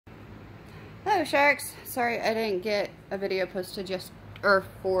Hello sharks. Sorry I didn't get a video posted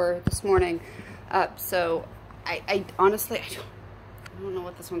for this morning up, so I honestly I don't know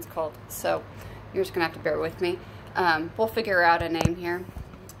what this one's called, so you're just gonna have to bear with me. We'll figure out a name here.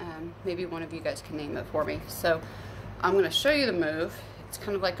 Maybe one of you guys can name it for me. So I'm gonna show you the move. It's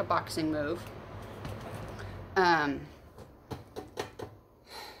kind of like a boxing move. Yeah,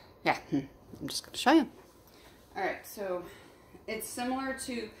 I'm just gonna show you. Alright, so it's similar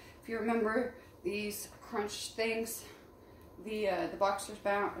to, if you remember these crunch things, the boxer's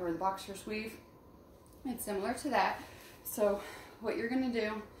bound or the boxer's weave. It's similar to that. So what you're gonna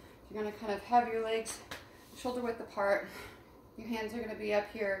do, you're gonna kind of have your legs shoulder width apart. Your hands are gonna be up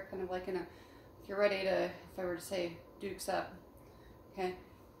here, kind of like in a, if you're ready to, if I were to say dukes up, okay?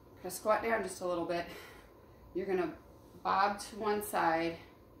 Gonna squat down just a little bit. You're gonna bob to one side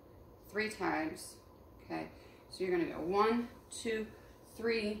 3 times, okay? So you're gonna go 1, 2,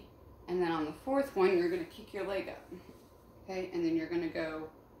 3, and then on the 4th one, you're gonna kick your leg up, okay? And then you're gonna go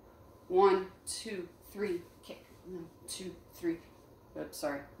 1, 2, 3, kick. 1, 2, 3. Oops,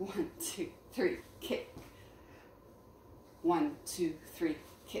 sorry. 1, 2, 3, kick. 1, 2, 3,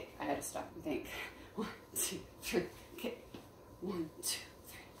 kick. I had to stop and think. 1, 2, 3, kick. 1, 2,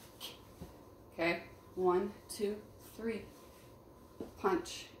 3, kick. Okay? 1, 2, 3.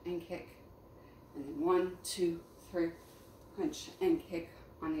 Punch and kick. And then 1, 2, 3. Punch and kick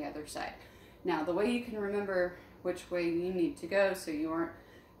on the other side. Now, the way you can remember which way you need to go, so you aren't,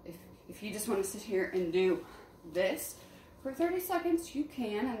 if you just want to sit here and do this for 30 seconds, you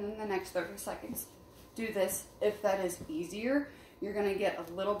can, and then the next 30 seconds do this. If that is easier, you're going to get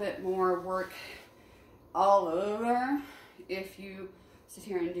a little bit more work all over if you sit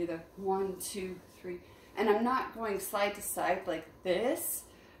here and do the 1, 2, 3. And I'm not going side to side like this.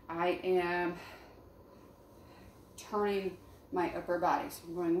 I am turning my upper body. So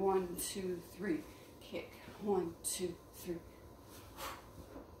I'm going 1, 2, 3, kick. 1, 2, 3.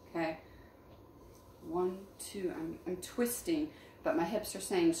 Okay. 1, 2. I'm twisting, but my hips are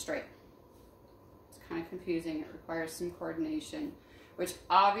staying straight. It's kind of confusing. It requires some coordination, which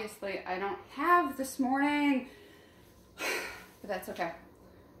obviously I don't have this morning, but that's okay.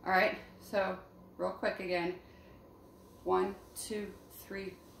 All right. So real quick again. 1, 2,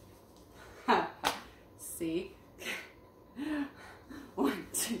 3. See? 1,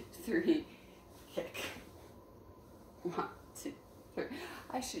 2, 3. Kick. 1, 2, 3.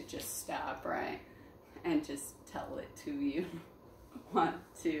 I should just stop, right? And just tell it to you. 1,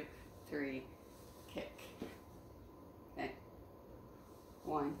 2, 3. Kick. Okay.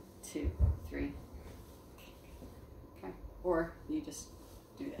 1, 2, 3. Kick. Okay. Or you just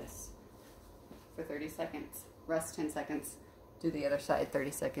do this for 30 seconds. Rest 10 seconds. Do the other side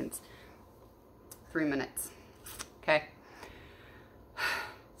 30 seconds. 3 minutes. Okay.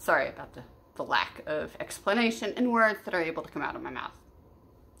 Sorry about the lack of explanation and words that are able to come out of my mouth.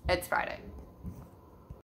 It's Friday.